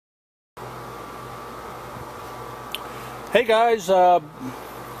Hey guys,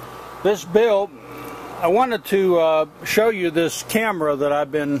 this Bill. I wanted to show you this camera that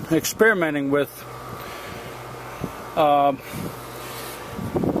I've been experimenting with over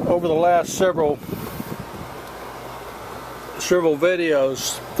the last several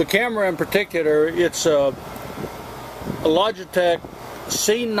videos. The camera in particular, it's a Logitech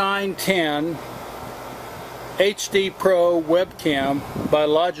C910 HD Pro webcam by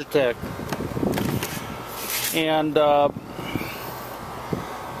Logitech, and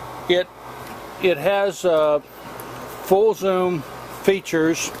it has full zoom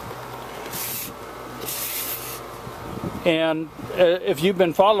features, and if you've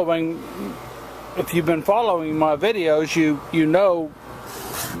been following my videos, you know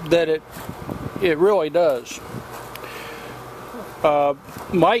that it really does.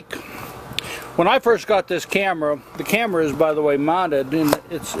 Mike, when I first got this camera, the camera is, by the way, mounted, and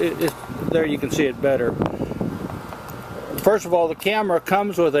it's there, you can see it better. First of all, the camera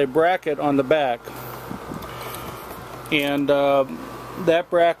comes with a bracket on the back, and that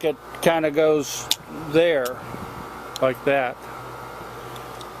bracket kind of goes there, like that.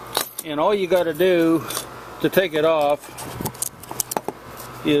 And all you got to do to take it off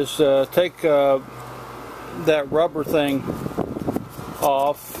is take that rubber thing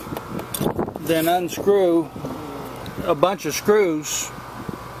off, then unscrew a bunch of screws.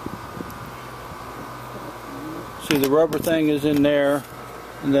 See, the rubber thing is in there,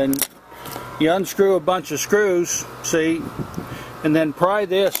 and then you unscrew a bunch of screws, see, and then pry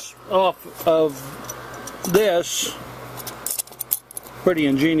this off of this. Pretty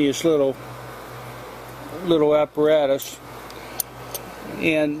ingenious little apparatus,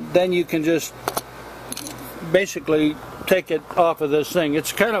 and then you can just basically take it off of this thing.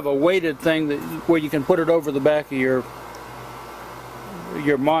 It's kind of a weighted thing where you can put it over the back of your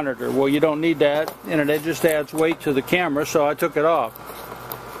monitor. Well, you don't need that, and it just adds weight to the camera, so I took it off.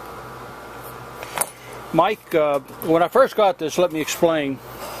 Mike, when I first got this, let me explain.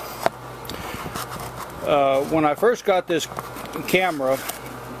 When I first got this camera,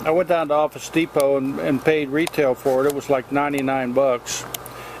 I went down to Office Depot and paid retail for it. It was like 99 bucks.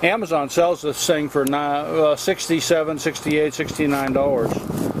 Amazon sells this thing for $67, $68,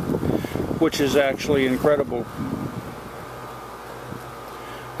 $69, which is actually incredible.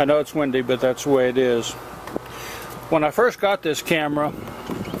 I know it's windy, but that's the way it is. When I first got this camera,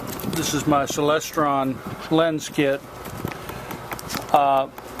 this is my Celestron lens kit.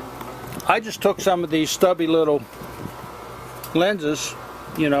 I just took some of these stubby little lenses,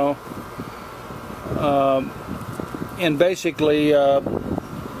 you know, and basically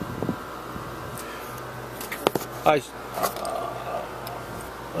let's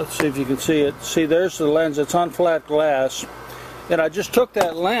see if you can see it. See, there's the lens. It's on flat glass, and I just took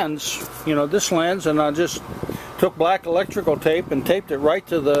that lens, you know, this lens, and I just took black electrical tape and taped it right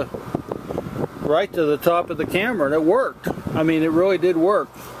to the top of the camera, and it worked. I mean, it really did work.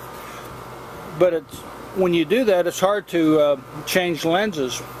 But when you do that, it's hard to change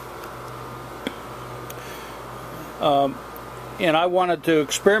lenses. And I wanted to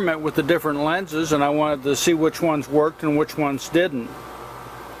experiment with the different lenses, and I wanted to see which ones worked and which ones didn't.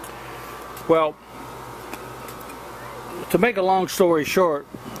 Well, to make a long story short,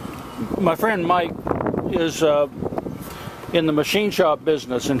 my friend Mike is in the machine shop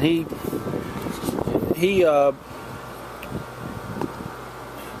business, and he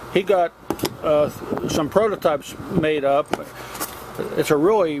got some prototypes made up. It's a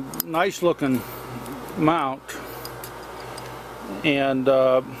really nice looking mount, and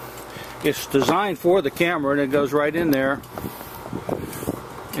it's designed for the camera, and it goes right in there.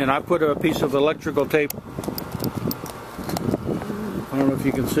 And I put a piece of electrical tape, I don't know if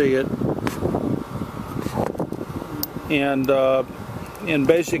you can see it, and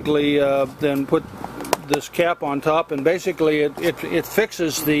basically then put this cap on top, and basically it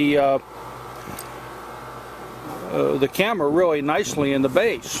fixes the camera really nicely in the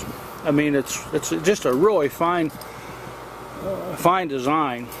base. I mean, it's just a really fine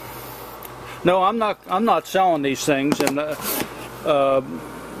design. No, I'm not selling these things, and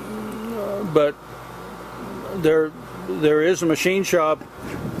but there is a machine shop,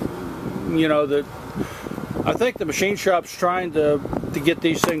 you know, that I think the machine shop's trying to get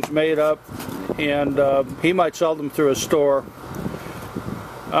these things made up, and he might sell them through a store.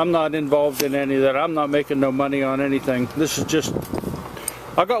 I'm not involved in any of that. I'm not making no money on anything. This is just,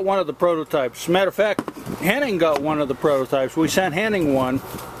 I got one of the prototypes. Matter of fact, Henning got one of the prototypes. We sent Henning one,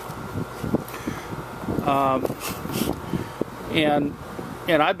 and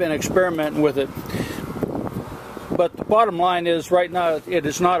I've been experimenting with it. But the bottom line is, right now it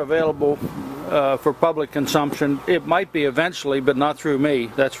is not available for public consumption. It might be eventually, but not through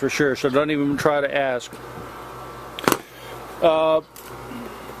me, that's for sure, so don't even try to ask.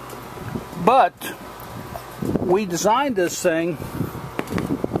 But we designed this thing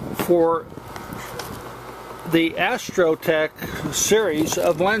for the Astro-Tech series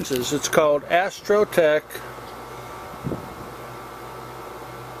of lenses. It's called Astro-Tech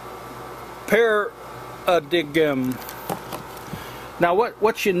Paradigm. Now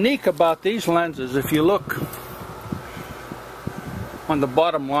what's unique about these lenses, if you look on the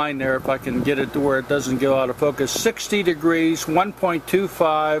bottom line there, if I can get it to where it doesn't go out of focus, 60 degrees,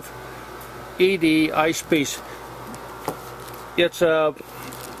 1.25 ED eyepiece. It's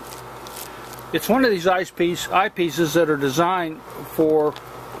one of these eyepieces that are designed for,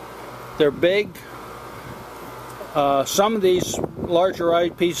 they're big. Some of these larger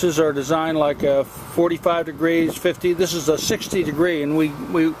eyepieces are designed like a 45 degrees, 50. This is a 60 degree, and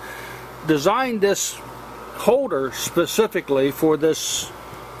we designed this holder specifically for this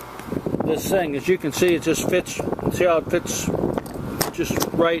thing. As you can see, it just fits. See how it fits just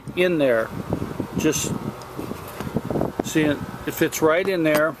right in there. Just see it fits right in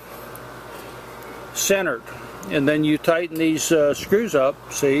there, centered. And then you tighten these screws up,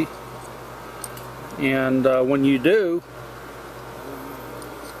 see, and when you do,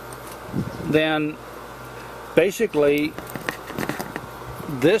 then basically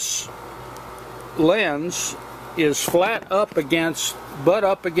this lens is flat up against, butt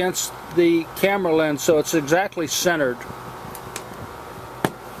up against the camera lens, so it's exactly centered.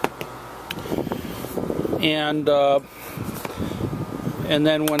 And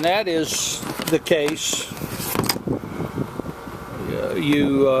then when that is the case,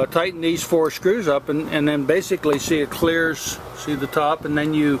 you tighten these 4 screws up, and then basically see it clears, see the top, and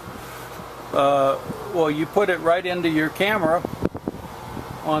then you you put it right into your camera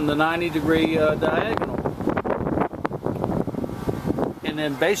on the 90-degree diagonal, and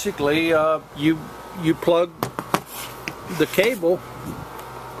then basically you plug the cable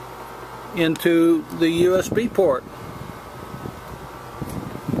into the USB port.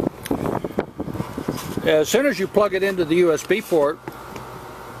 As soon as you plug it into the USB port,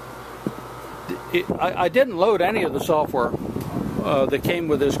 I didn't load any of the software that came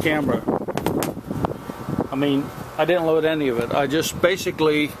with this camera. I mean, I didn't load any of it. I just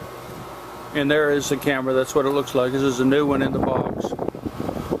basically, and there is the camera, that's what it looks like. This is a new one in the box.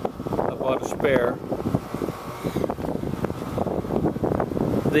 I bought a spare.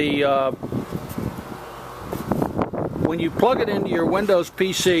 When you plug it into your Windows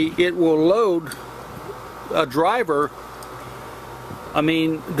PC, it will load a driver,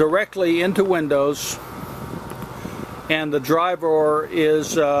 directly into Windows, and the driver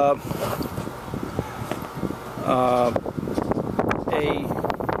is a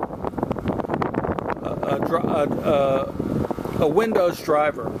Windows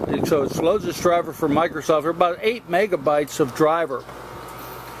driver. So it loads this driver for Microsoft. There's about 8 megabytes of driver.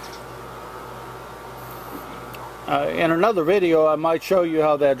 In another video I might show you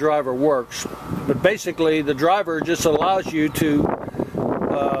how that driver works, but basically the driver just allows you to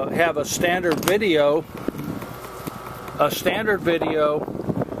have a standard video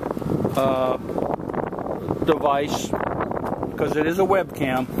device, because it is a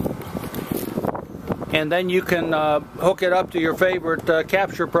webcam, and then you can hook it up to your favorite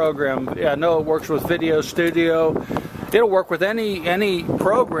capture program. I know it works with Video Studio. It'll work with any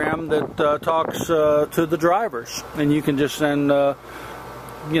program that talks to the drivers, and you can just then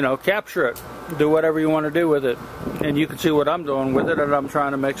capture it, do whatever you want to do with it. And you can see what I'm doing with it, and I'm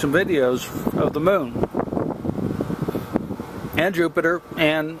trying to make some videos of the moon and Jupiter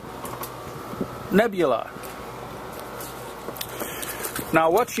and nebula.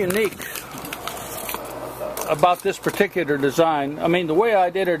 Now, what's unique about this particular design? The way I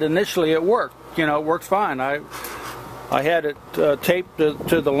did it initially, it worked. It worked fine. I had it taped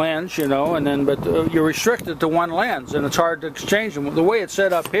to the lens, and then, but you're restricted to one lens, and it's hard to exchange them. The way it's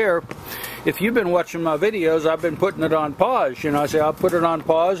set up here, if you've been watching my videos, I've been putting it on pause. I say I'll put it on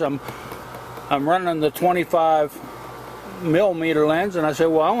pause. I'm running the 25mm lens, and I say,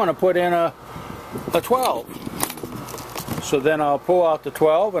 well, I want to put in a 12. So then I'll pull out the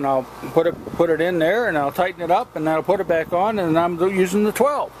 12, and I'll put it in there, and I'll tighten it up, and then I'll put it back on, and I'm using the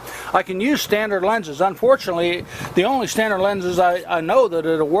 12. I can use standard lenses. Unfortunately, the only standard lenses I know that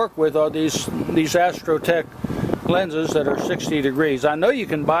it'll work with are these Astro-Tech lenses that are 60 degrees. I know you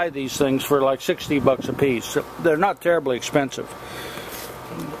can buy these things for like $60 a piece. They're not terribly expensive.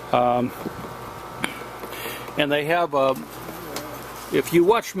 And they have a... If you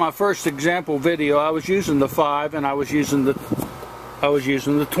watched my first example video, I was using the 5, and I was using the I was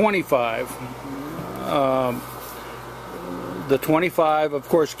using the 25. The 25, of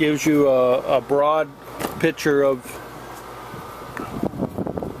course, gives you a broad picture of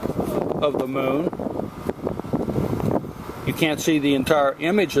the moon. You can't see the entire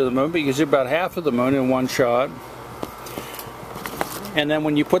image of the moon, but you can see about half of the moon in one shot. And then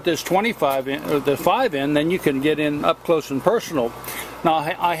when you put this 25 in, or the 5 in, then you can get in up close and personal. Now,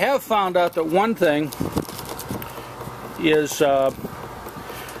 I have found out that one thing is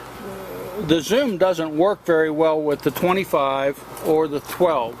the zoom doesn't work very well with the 25 or the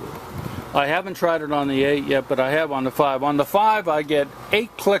 12. I haven't tried it on the 8 yet, but I have on the 5. On the 5, I get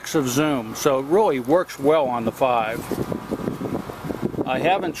 8 clicks of zoom, so it really works well on the 5. I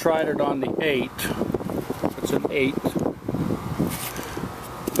haven't tried it on the 8. It's an 8.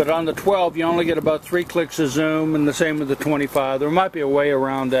 But on the 12, you only get about 3 clicks of zoom, and the same with the 25. There might be a way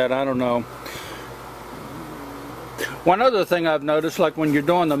around that, I don't know. One other thing I've noticed, like when you're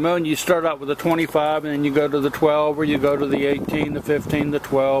doing the moon, you start out with the 25, and then you go to the 12, or you go to the 18, the 15, the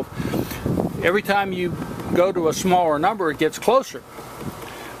 12. Every time you go to a smaller number, it gets closer.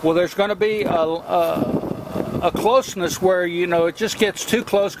 Well, there's going to be a closeness where, you know, it just gets too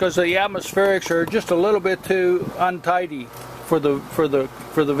close because the atmospherics are just a little bit too untidy for the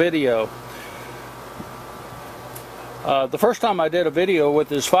video. The first time I did a video with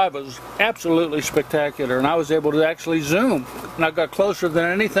this 5 was absolutely spectacular, and I was able to actually zoom, and I got closer than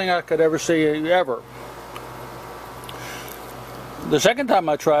anything I could ever see ever. The second time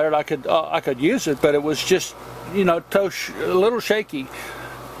I tried it, I could use it, but it was just, you know, a little shaky.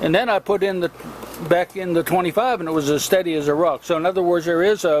 And then I put in back in the 25, and it was as steady as a rock. So in other words, there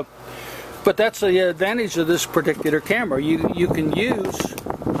is a, but that's the advantage of this particular camera. You can use.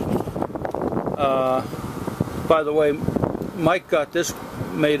 By the way, Mike got this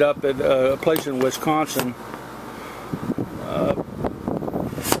made up at a place in Wisconsin.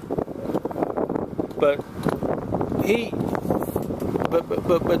 But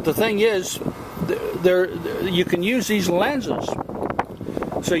the thing is, you can use these lenses.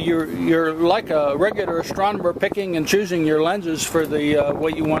 So you're like a regular astronomer picking and choosing your lenses for the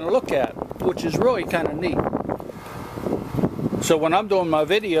what you want to look at, which is really kind of neat. So when I'm doing my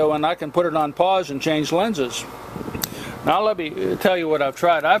video, and I can put it on pause and change lenses. Now let me tell you what I've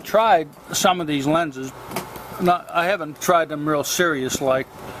tried. I've tried some of these lenses. I haven't tried them real serious like,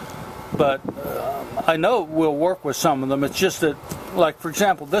 but I know it will work with some of them. It's just that, like for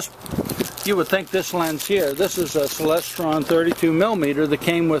example, this, you would think this lens here, this is a Celestron 32mm that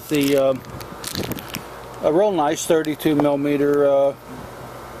came with the a real nice 32mm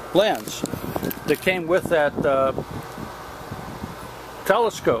lens that came with that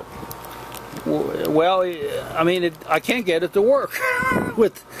telescope. Well, I mean, I can't get it to work.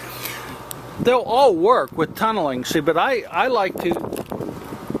 They'll all work with tunneling. See, but I like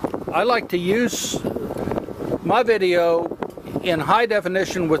to use my video in high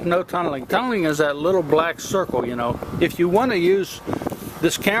definition with no tunneling. Tunneling is that little black circle, you know. If you want to use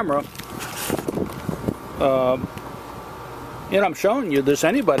this camera, you know, I'm showing you this.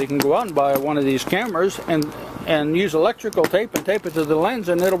 Anybody can go out and buy one of these cameras and use electrical tape and tape it to the lens,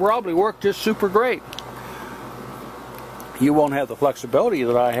 and it'll probably work just super great. You won't have the flexibility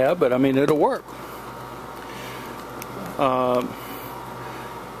that I have, but I mean, it'll work. And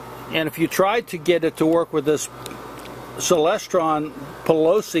if you try to get it to work with this Celestron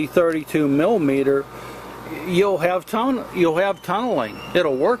Pelosi 32mm, you'll have tunneling.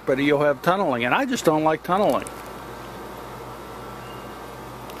 It'll work, but you'll have tunneling, and I just don't like tunneling.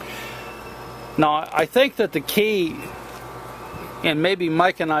 Now, I think that the key, and maybe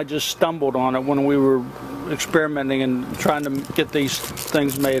Mike and I just stumbled on it when we were experimenting and trying to get these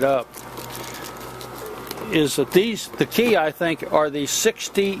things made up, is that the key, I think, are these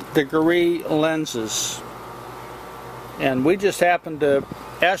 60-degree lenses. And we just happened to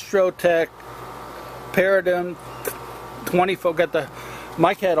Astro-Tech, Paradigm, 24,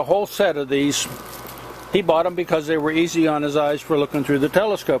 Mike had a whole set of these. He bought them because they were easy on his eyes for looking through the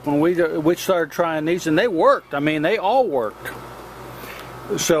telescope. When we started trying these, and they worked. I mean, they all worked.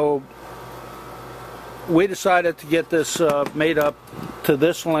 So we decided to get this made up to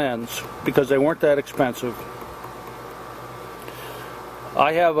this lens because they weren't that expensive.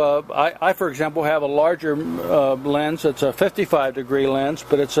 I for example have a larger lens. It's a 55-degree lens,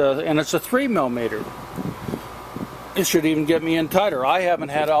 but it's a 3mm. It should even get me in tighter. I haven't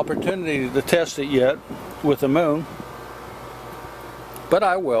had an opportunity to test it yet with the moon, but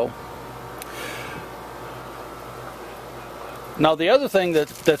I will. Now the other thing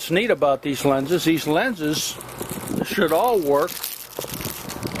that's neat about these lenses should all work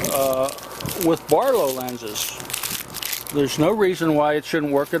with Barlow lenses. there's no reason why it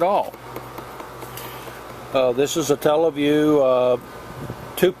shouldn't work at all. This is a Teleview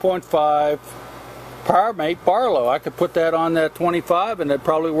 2.5 PowerMate Barlow. I could put that on that 25 and it'd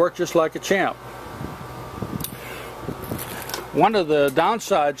probably work just like a champ. One of the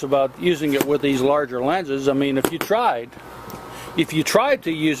downsides about using it with these larger lenses, I mean, if you tried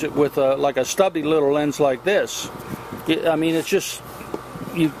to use it with like a stubby little lens like this, I mean, it's just,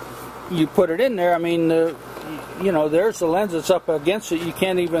 you put it in there, I mean, you know, there's the lens that's up against it. You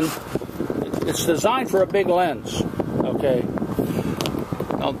can't even, it's designed for a big lens, okay?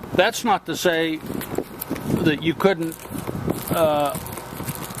 Now, that's not to say that you couldn't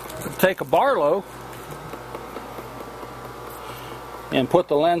take a Barlow and put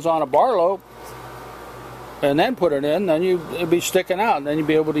the lens on a Barlow and then put it in, then it'd be sticking out, and then you'd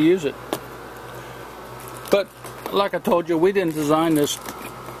be able to use it. But like I told you, we didn't design this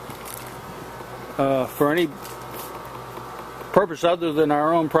for any purpose other than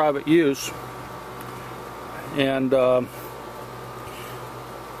our own private use. And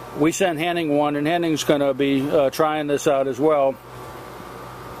we sent Henning one, and Henning's going to be trying this out as well.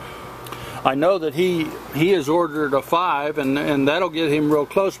 I know that he has ordered a 5, and that'll get him real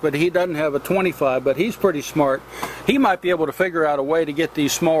close, but he doesn't have a 25, but he's pretty smart. He might be able to figure out a way to get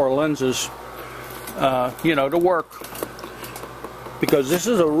these smaller lenses, you know, to work. Because this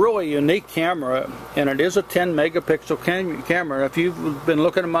is a really unique camera, and it is a 10 megapixel camera. If you've been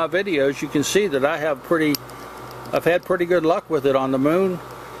looking at my videos, you can see that I've had pretty good luck with it on the moon.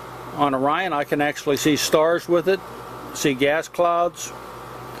 On Orion, I can actually see stars with it, see gas clouds.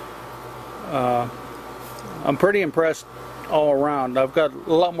 I'm pretty impressed all around. I've got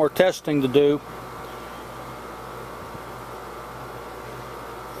a lot more testing to do.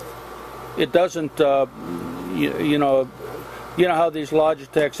 It doesn't, you know how these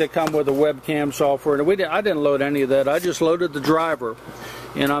Logitechs, they come with a webcam software. And I didn't load any of that. I just loaded the driver,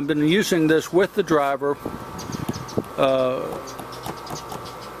 and I've been using this with the driver.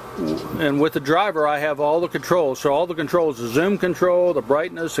 And with the driver, I have all the controls. So all the controls, the zoom control, the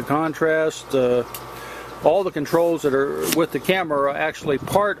brightness, the contrast, all the controls that are with the camera are actually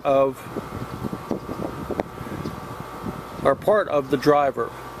part of the driver.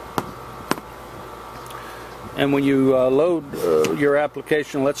 And when you load your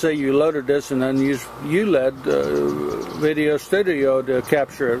application, let's say you loaded this and then use ULED Video Studio to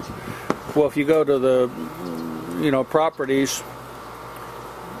capture it. Well, if you go to the properties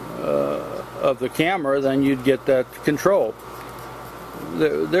of the camera, then you'd get that control.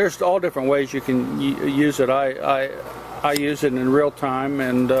 There's all different ways you can use it. I use it in real time,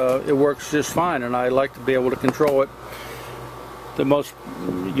 and it works just fine, and I like to be able to control it. The most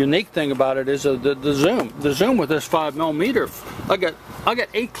unique thing about it is the zoom. The zoom with this 5mm. I got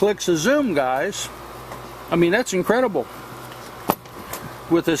 8 clicks of zoom, guys. I mean, that's incredible.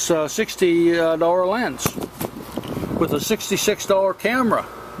 With this $60 lens, with a $66 camera,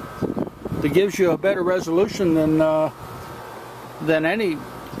 that gives you a better resolution than any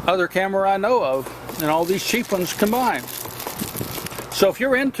other camera I know of, and all these cheap ones combined. So if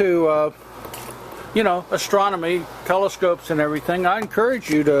you're into astronomy, telescopes and everything, I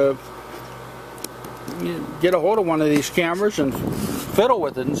encourage you to get a hold of one of these cameras and fiddle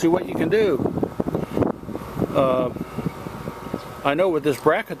with it and see what you can do. I know with this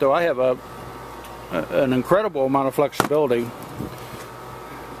bracket though, I have an incredible amount of flexibility,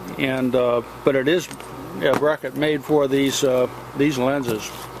 and but it is a bracket made for these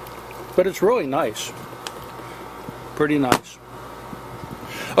lenses. But it's really nice, pretty nice.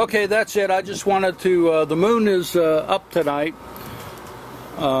 Okay, that's it. I just wanted to, the moon is up tonight,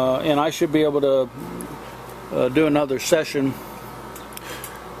 and I should be able to do another session.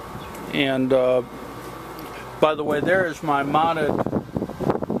 And by the way, there is my mounted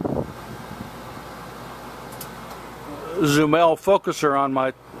Zoomel focuser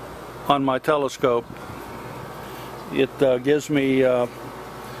on my telescope. It gives me the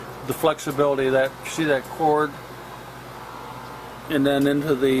flexibility that, see that cord, and then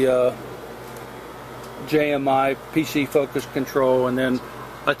into the JMI PC focus control, and then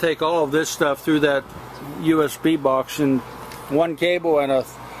I take all of this stuff through that USB box in one cable and a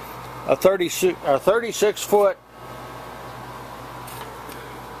 36 foot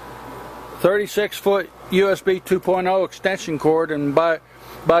USB 2.0 extension cord, and by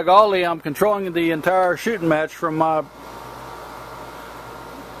golly, I'm controlling the entire shooting match from my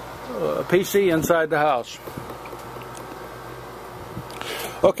PC inside the house.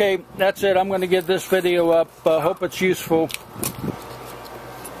 Okay, that's it. I'm going to get this video up. Hope it's useful.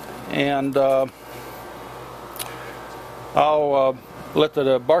 And I'll let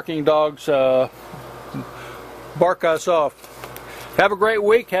the barking dogs bark us off. Have a great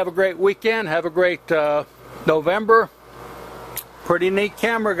week, have a great weekend, have a great November. Pretty neat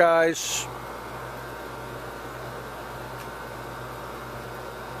camera, guys.